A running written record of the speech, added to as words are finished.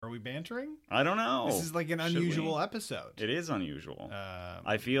we bantering? I don't know. This is like an unusual episode. It is unusual.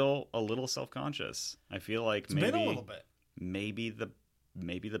 I feel a little self-conscious. I feel like it's been a little bit. Maybe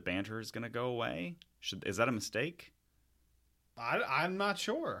the banter is going to go away. Is that a mistake? I'm not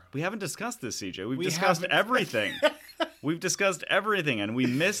sure. We haven't discussed this, CJ. We've discussed everything. We've discussed everything, and we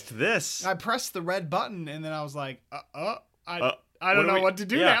missed this. I pressed the red button, and then I was like, I don't know what to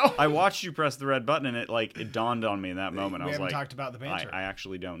do now. I watched you press the red button, and it dawned on me in that moment. We haven't talked about the banter. I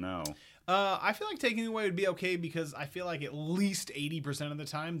actually don't know. I feel like taking it away would be okay because I feel like at least 80% of the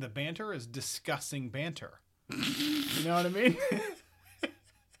time, the banter is discussing banter. You know what I mean?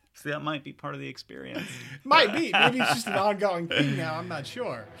 So that might be part of the experience. Might be. Maybe it's just an ongoing thing now. I'm not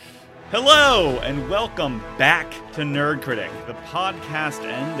sure. Hello, and welcome back to Nerd Critic, the podcast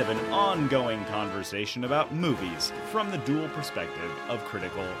end of an ongoing conversation about movies from the dual perspective of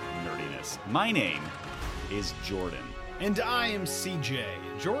critical nerdiness. My name is Jordan. And I am CJ.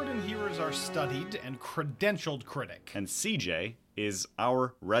 Jordan here is our studied and credentialed critic. And CJ is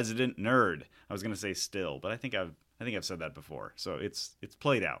our resident nerd. I was going to say still, but I think I've said that before. So it's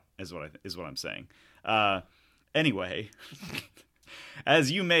played out is what I'm saying. Anyway, as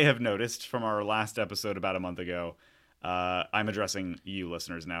you may have noticed from our last episode about a month ago, I'm addressing you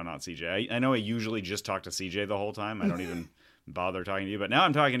listeners now, not CJ. I know I usually just talk to CJ the whole time. I don't even bother talking to you, but now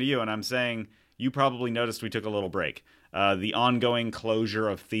I'm talking to you, and I'm saying you probably noticed we took a little break. The ongoing closure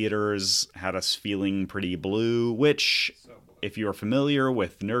of theaters had us feeling pretty blue, which, if you're familiar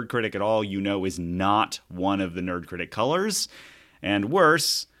with Nerd Critic at all, you know is not one of the Nerd Critic colors. And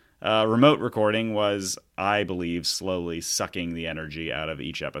worse, remote recording was, I believe, slowly sucking the energy out of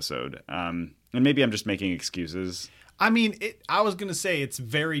each episode. And maybe I'm just making excuses. I mean, I was going to say it's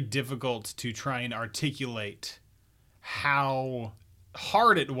very difficult to try and articulate how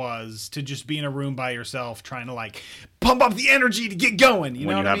hard it was to just be in a room by yourself trying to like pump up the energy to get going. You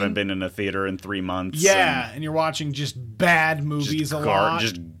know what I mean? Haven't been in a theater in 3 months. Yeah, and you're watching just bad movies a lot.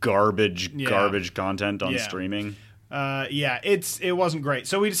 Just garbage content on streaming. It wasn't great.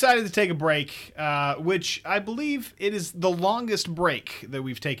 So we decided to take a break, which I believe it is the longest break that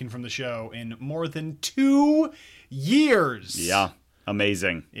we've taken from the show in more than 2 years. Yeah.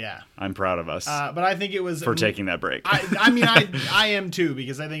 Amazing. Yeah. I'm proud of us. But I think it was for taking that break. I am too,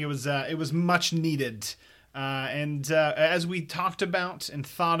 because I think it was much needed. As we talked about and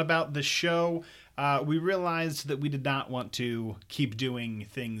thought about the show, we realized that we did not want to keep doing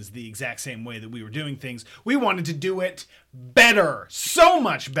things the exact same way that we were doing things. We wanted to do it better. So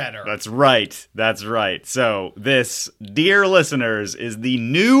much better. That's right. So this, dear listeners, is the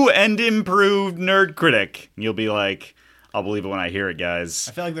new and improved Nerd Critic. You'll be like, I'll believe it when I hear it, guys.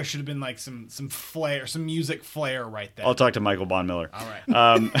 I feel like there should have been like some flair, some music flair right there. I'll talk to Michael Bond-Miller. All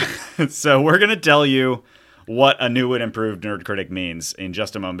right. So we're going to tell you what a new and improved Nerd Critic means in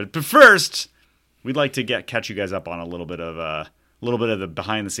just a moment. But first, we'd like to catch you guys up on a little bit of the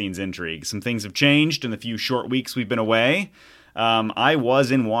behind-the-scenes intrigue. Some things have changed in the few short weeks we've been away. I was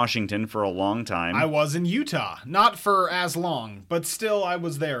in Washington for a long time. I was in Utah. Not for as long, but still I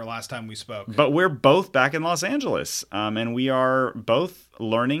was there last time we spoke. But we're both back in Los Angeles, and we are both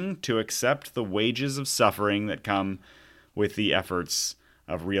learning to accept the wages of suffering that come with the efforts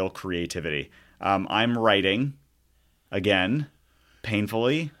of real creativity. I'm writing, again,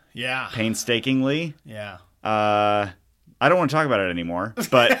 painfully, painstakingly. Yeah. I don't want to talk about it anymore,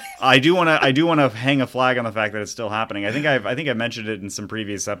 but I do want to hang a flag on the fact that it's still happening. I think I mentioned it in some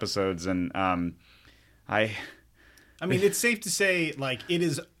previous episodes, and I mean, it's safe to say, like, it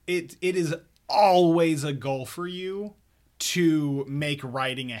is always a goal for you to make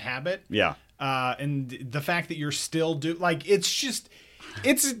writing a habit. Yeah. And the fact that you're still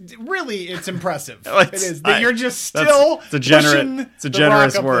it's impressive. It is that you're just still it's a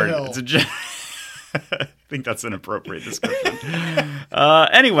generous word. I think that's an appropriate description.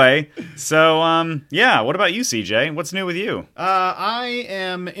 Anyway, so what about you, CJ? What's new with you? I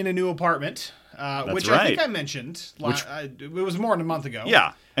am in a new apartment, which right. I think I mentioned. It was more than a month ago.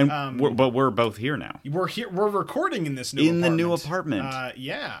 Yeah, and we're both here now. We're here. We're recording in this new the new apartment.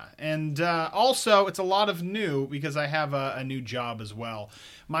 And also it's a lot of new because I have a new job as well.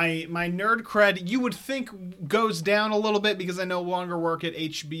 My nerd cred, you would think, goes down a little bit because I no longer work at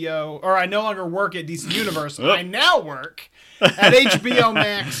HBO, or I no longer work at DC Universe. I now work at HBO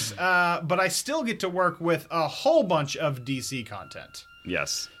Max, but I still get to work with a whole bunch of DC content.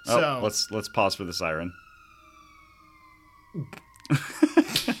 Yes. So let's pause for the siren.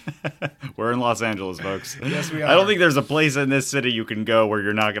 We're in Los Angeles, folks. Yes, we are. I don't think there's a place in this city you can go where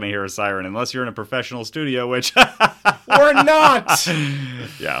you're not going to hear a siren, unless you're in a professional studio, which we're not.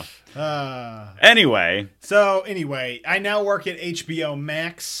 Yeah. Anyway. So anyway, I now work at HBO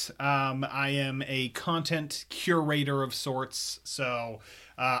Max. I am a content curator of sorts. So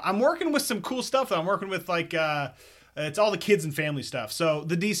I'm working with some cool stuff, though. I'm working with, like, it's all the kids and family stuff. So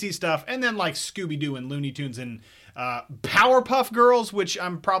the DC stuff, and then, like, Scooby-Doo and Looney Tunes and Powerpuff Girls, which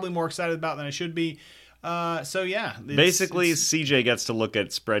I'm probably more excited about than I should be. So yeah, basically CJ gets to look at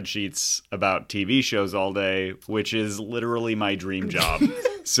spreadsheets about TV shows all day, which is literally my dream job.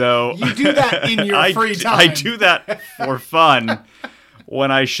 So you do that in your free time. I do that for fun when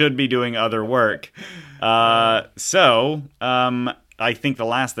I should be doing other work. I think the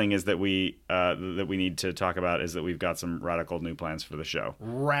last thing is that we need to talk about is that we've got some radical new plans for the show.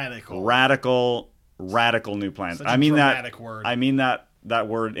 Radical new plans. Such a dramatic word. I mean that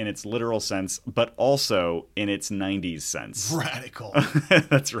word in its literal sense, but also in its 90s sense. Radical.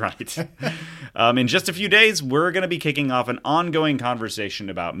 That's right. In just a few days, we're going to be kicking off an ongoing conversation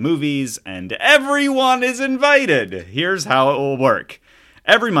about movies, and everyone is invited. Here's how it will work.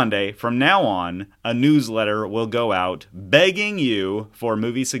 Every Monday, from now on, a newsletter will go out begging you for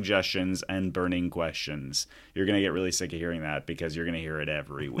movie suggestions and burning questions. You're going to get really sick of hearing that because you're going to hear it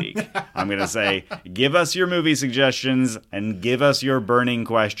every week. I'm going to say, give us your movie suggestions and give us your burning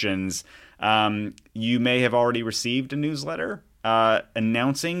questions. You may have already received a newsletter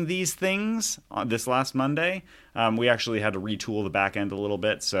announcing these things this last Monday. We actually had to retool the back end a little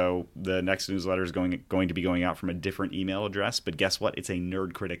bit, so the next newsletter is going to be going out from a different email address. But guess what? It's a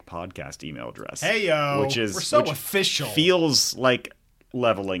Nerd Critic Podcast email address. Hey yo, we're so official. Feels like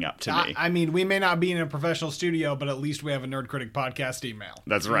leveling up to me. I mean, we may not be in a professional studio, but at least we have a Nerd Critic Podcast email.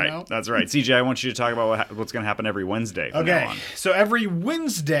 That's right. You know? That's right. CJ, I want you to talk about what's going to happen every Wednesday from now on. So every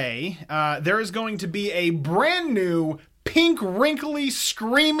Wednesday, there is going to be a brand new pink, wrinkly,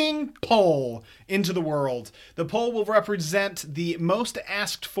 screaming poll into the world. The poll will represent the most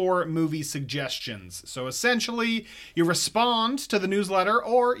asked for movie suggestions. So essentially, you respond to the newsletter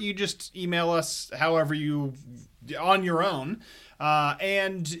or you just email us however you on your own.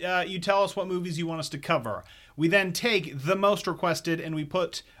 And you tell us what movies you want us to cover. We then take the most requested and we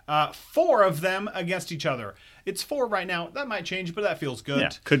put 4 of them against each other. It's 4 right now. That might change, but that feels good.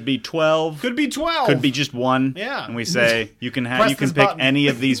 Yeah. Could be 12. Could be 12. Could be just 1. Yeah. And we say you can pick button. Any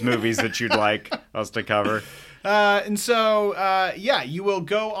of these movies that you'd like us to cover. You will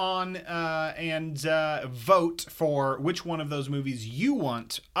go on and vote for which one of those movies you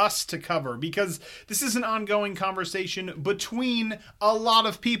want us to cover, because this is an ongoing conversation between a lot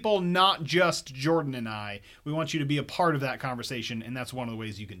of people, not just Jordan and I. We want you to be a part of that conversation, and that's one of the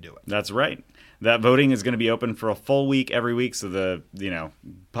ways you can do it. That's right. That voting is going to be open for a full week every week, so the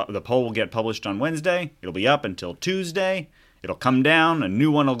poll will get published on Wednesday. It'll be up until Tuesday. It'll come down. A new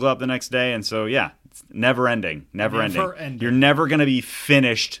one will go up the next day, and so yeah. It's never ending. You're never going to be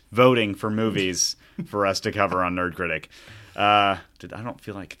finished voting for movies for us to cover on Nerd Critic. I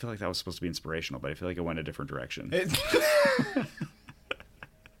feel like that was supposed to be inspirational, but I feel like it went a different direction.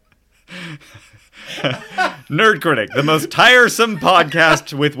 Nerd Critic, the most tiresome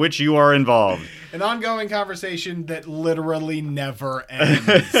podcast with which you are involved. An ongoing conversation that literally never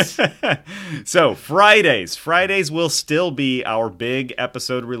ends. So, Fridays will still be our big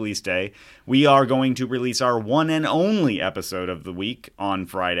episode release day. We are going to release our one and only episode of the week on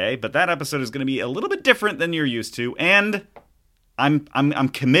Friday, but that episode is going to be a little bit different than you're used to, and I'm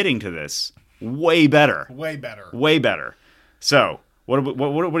committing to this. Way better. So, what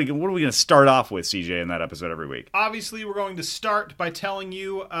are we going to start off with, CJ, in that episode every week? Obviously, we're going to start by telling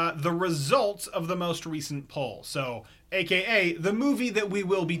you the results of the most recent poll. So, AKA, the movie that we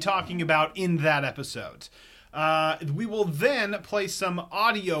will be talking about in that episode. We will then play some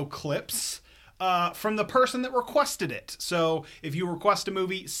audio clips from the person that requested it. So, if you request a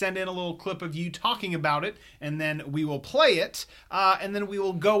movie, send in a little clip of you talking about it, and then we will play it, and then we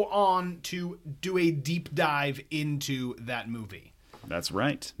will go on to do a deep dive into that movie. That's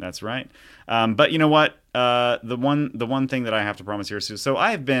right. But you know what? The one thing that I have to promise here, so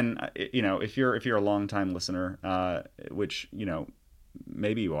I have been, if you're a longtime listener, which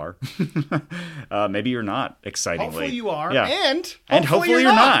maybe you are, maybe you're not. Excitingly, hopefully you are, yeah, and hopefully you're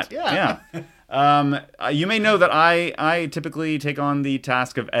not. Yeah. You may know that I typically take on the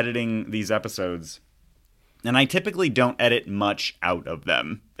task of editing these episodes. And I typically don't edit much out of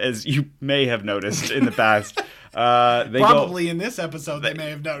them, as you may have noticed in the past. Probably in this episode, they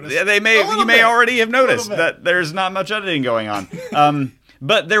may have noticed. You may already have noticed that there's not much editing going on.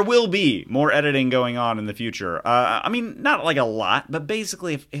 But there will be more editing going on in the future. I mean, not like a lot, but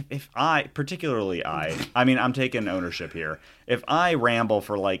basically, if I'm taking ownership here. If I ramble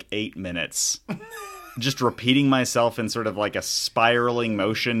for like 8 minutes, just repeating myself in sort of like a spiraling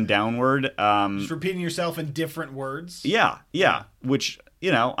motion downward. Just repeating yourself in different words. Yeah, which,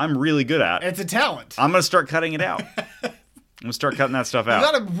 I'm really good at. It's a talent. I'm going to start cutting it out. I'm going to start cutting that stuff out.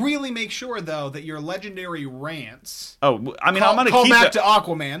 You got to really make sure, though, that your legendary rants... Oh, I mean, I'm going to keep... back to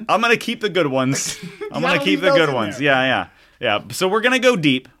Aquaman. I'm going to keep the good ones. I'm going to keep the good ones. Yeah. So we're going to go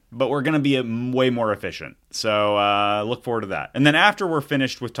deep, but we're going to be way more efficient. So look forward to that. And then after we're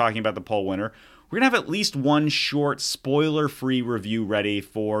finished with talking about the poll winner, we're going to have at least one short, spoiler-free review ready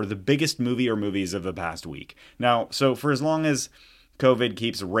for the biggest movie or movies of the past week. Now, so for as long as COVID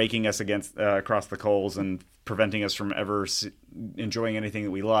keeps raking us across the coals and preventing us from ever enjoying anything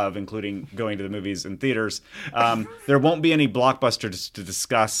that we love, including going to the movies and theaters, there won't be any blockbusters to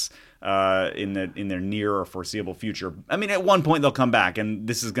discuss in their near or foreseeable future. I mean, at one point they'll come back, and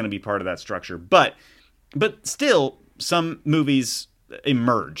this is going to be part of that structure. But still, some movies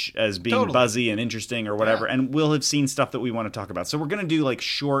emerge as being buzzy and interesting or whatever, and we'll have seen stuff that we want to talk about. So we're going to do like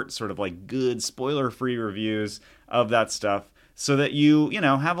short, sort of like good, spoiler-free reviews of that stuff, so that you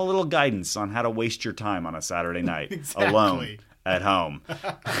have a little guidance on how to waste your time on a Saturday night alone at home.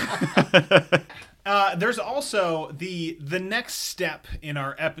 There's also the next step in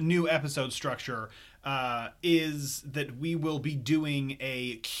our new episode structure is that we will be doing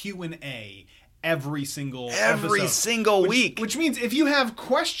a Q&A every single week. Which means if you have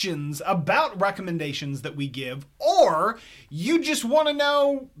questions about recommendations that we give, or you just want to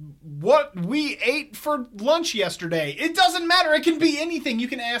know what we ate for lunch yesterday, it doesn't matter. It can be anything. You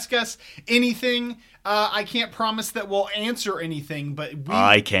can ask us anything. I can't promise that we'll answer anything, but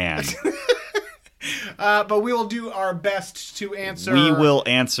I can. But we will do our best to answer. We will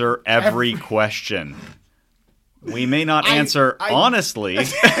answer every question. We may not answer honestly.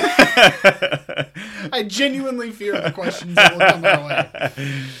 I genuinely fear the questions that will come our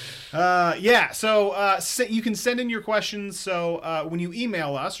way. So you can send in your questions. So when you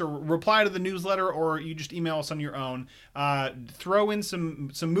email us or reply to the newsletter, or you just email us on your own, throw in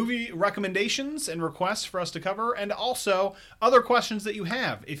some movie recommendations and requests for us to cover, and also other questions that you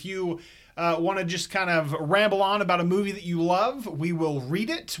have. If you want to just kind of ramble on about a movie that you love, we will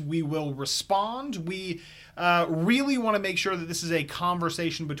read it. We will respond. We really want to make sure that this is a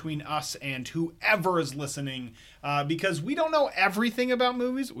conversation between us and whoever is listening, because we don't know everything about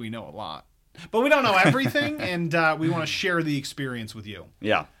movies. We know a lot, but we don't know everything, and we want to share the experience with you.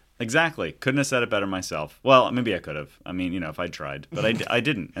 Yeah, exactly. Couldn't have said it better myself. Well, maybe I could have. I mean, if I tried, but I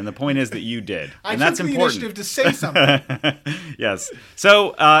didn't. And the point is that you did, and that's important. I took the initiative to say something. Yes.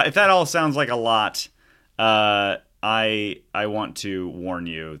 So if that all sounds like a lot, I want to warn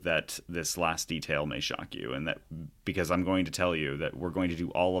you that this last detail may shock you, and that because I'm going to tell you that we're going to do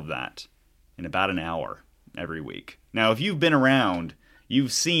all of that in about an hour every week. Now, if you've been around,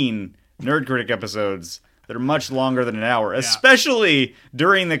 you've seen Nerd Critic episodes that are much longer than an hour, especially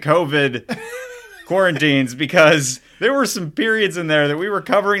during the COVID quarantines, because there were some periods in there that we were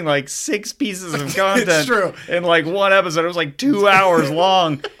covering like 6 pieces of content It's true. in like one episode. It was like 2 hours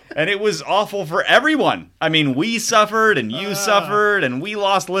long. And it was awful for everyone. I mean, we suffered, and you suffered, and we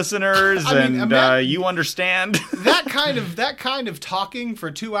lost listeners, you understand. That kind of talking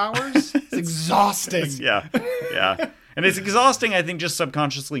for 2 hours is exhausting. Yeah. And it's exhausting, I think, just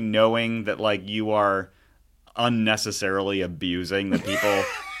subconsciously knowing that, like, you are unnecessarily abusing the people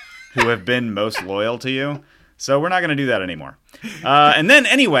who have been most loyal to you. So we're not going to do that anymore. And then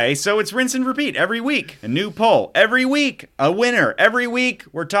anyway, so it's rinse and repeat every week. A new poll. Every week, a winner. Every week,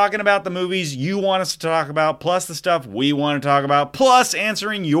 we're talking about the movies you want us to talk about, plus the stuff we want to talk about, plus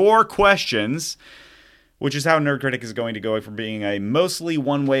answering your questions, which is how Nerd Critic is going to go from being a mostly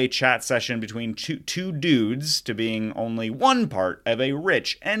one-way chat session between two dudes to being only one part of a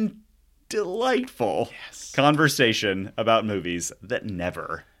rich and delightful conversation about movies that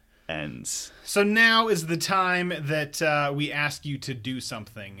never ends. So now is the time that we ask you to do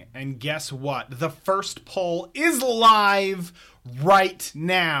something. And guess what? The first poll is live right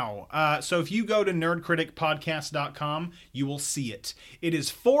now. So if you go to nerdcriticpodcast.com, you will see it. It is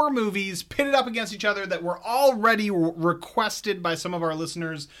 4 movies pitted up against each other that were already requested by some of our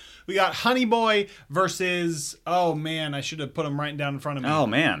listeners. We got Honey Boy versus... Oh, man, I should have put them right down in front of me. Oh,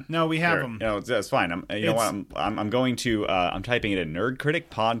 man. No, we have them. No, that's fine. I'm going to... I'm typing it in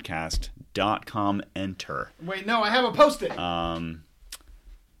nerdcriticpodcast.com, enter. Wait, no, I have a Post-it.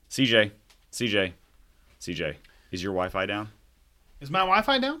 CJ, is your Wi-Fi down? Is my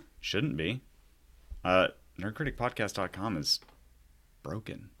Wi-Fi down? Shouldn't be. Nerdcriticpodcast.com is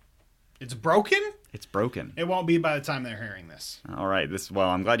broken. It's broken? It's broken. It won't be by the time they're hearing this. All right.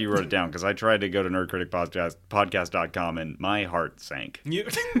 I'm glad you wrote it down, because I tried to go to nerdcriticpodcast.com and my heart sank.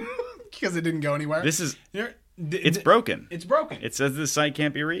 because it didn't go anywhere. This is Ner- it's broken. It's broken. It says the site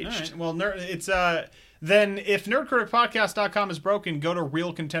can't be All reached. right. Well, then if nerdcriticpodcast.com is broken, go to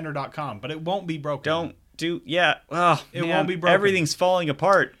realcontender.com, but it won't be broken. Don't do Oh, It man, won't be broken. Everything's falling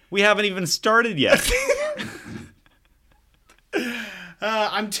apart. We haven't even started yet.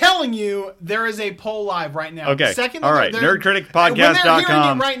 I'm telling you, there is a poll live right now. Okay. The second All right. when they're Nerdcriticpodcast.com.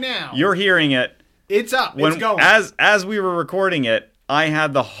 hearing it right now, You're hearing it. it's up. It's going. As we were recording it, I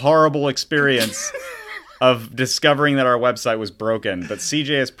had the horrible experience of discovering that our website was broken. But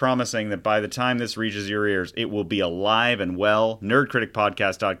CJ is promising that by the time this reaches your ears, it will be alive and well.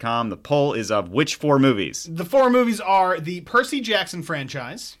 Nerdcriticpodcast.com. The poll is of which 4 movies? The 4 movies are the Percy Jackson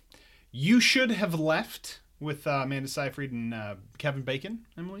franchise, You Should Have Left with Amanda Seyfried and Kevin Bacon,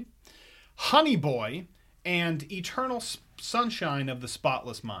 I believe, Honey Boy, and Eternal Sunshine of the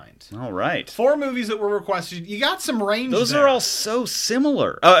Spotless Mind. All right. 4 movies that were requested. You got some range Those there. are all so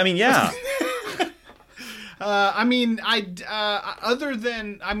similar. Oh, I mean, yeah. I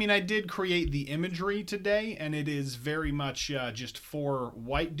did create the imagery today, and it is very much just 4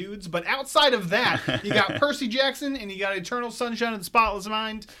 white dudes. But outside of that, you got Percy Jackson and you got Eternal Sunshine of the Spotless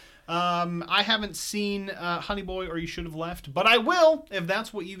Mind. I haven't seen Honey Boy or You Should Have Left, but I will if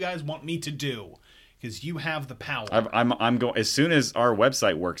that's what you guys want me to do, because you have the power. I'm going as soon as our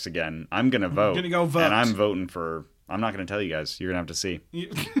website works again. I'm gonna vote. gonna go vote. And I'm voting for. I'm not gonna tell you guys. You're gonna have to see.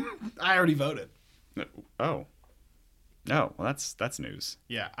 I already voted. Oh. No, well that's news.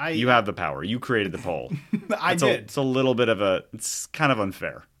 Yeah, You have the power. You created the poll. I did. It's a little bit of it's kind of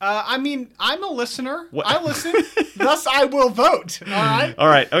unfair. I'm a listener. What? I listen. Thus, I will vote. All right. All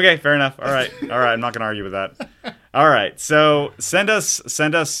right. Okay. Fair enough. All right. I'm not going to argue with that. All right. So send us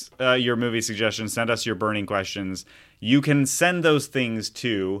your movie suggestions. Send us your burning questions. You can send those things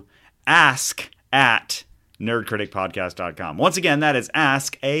to ask@nerdcriticpodcast.com. Once again, that is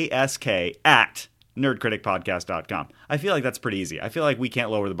ask at nerdcriticpodcast.com. I feel like that's pretty easy. I feel like we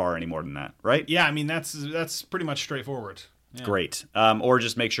can't lower the bar any more than that, right? Yeah, I mean that's pretty much straightforward. Yeah. Great. Or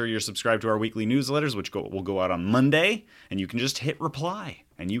just make sure you're subscribed to our weekly newsletters, which will go out on Monday, and you can just hit reply,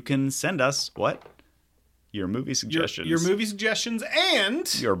 and you can send us what? Your movie suggestions. Your movie suggestions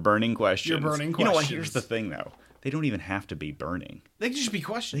and your burning questions. Your burning You know what? questions. Here's the thing, though. They don't even have to be burning. they could just be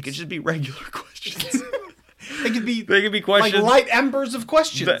questions. They could just be regular questions. They could be questions like light embers of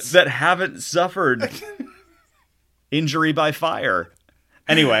questions that haven't suffered injury by fire.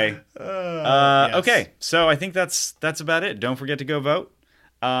 Anyway, yes. Okay, so I think that's about it. Don't forget to go vote,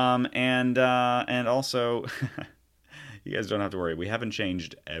 and also, you guys don't have to worry. We haven't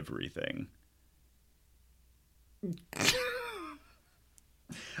changed everything.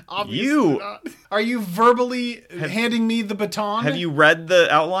 Obviously not. Are you verbally handing me the baton? Have you read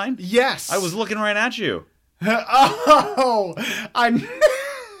the outline? Yes. I was looking right at you. Oh,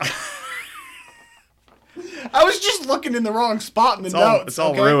 I was just looking in the wrong spot in the notes. It's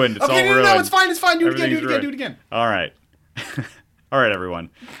all okay? ruined. It's all ruined. No, it's fine. It's fine. Do it Everything's again. Do it again. All right. All right, everyone.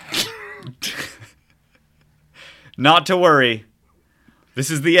 Not to worry.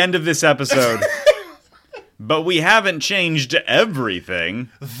 This is the end of this episode. But we haven't changed everything.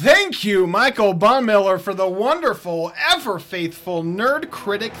 Thank you, Michael Baumiller, for the wonderful, ever-faithful Nerd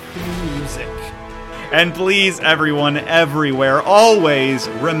Critic theme music. And please, everyone, everywhere, always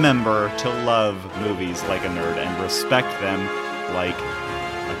remember to love movies like a nerd and respect them like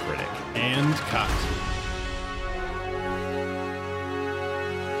a critic. And cut.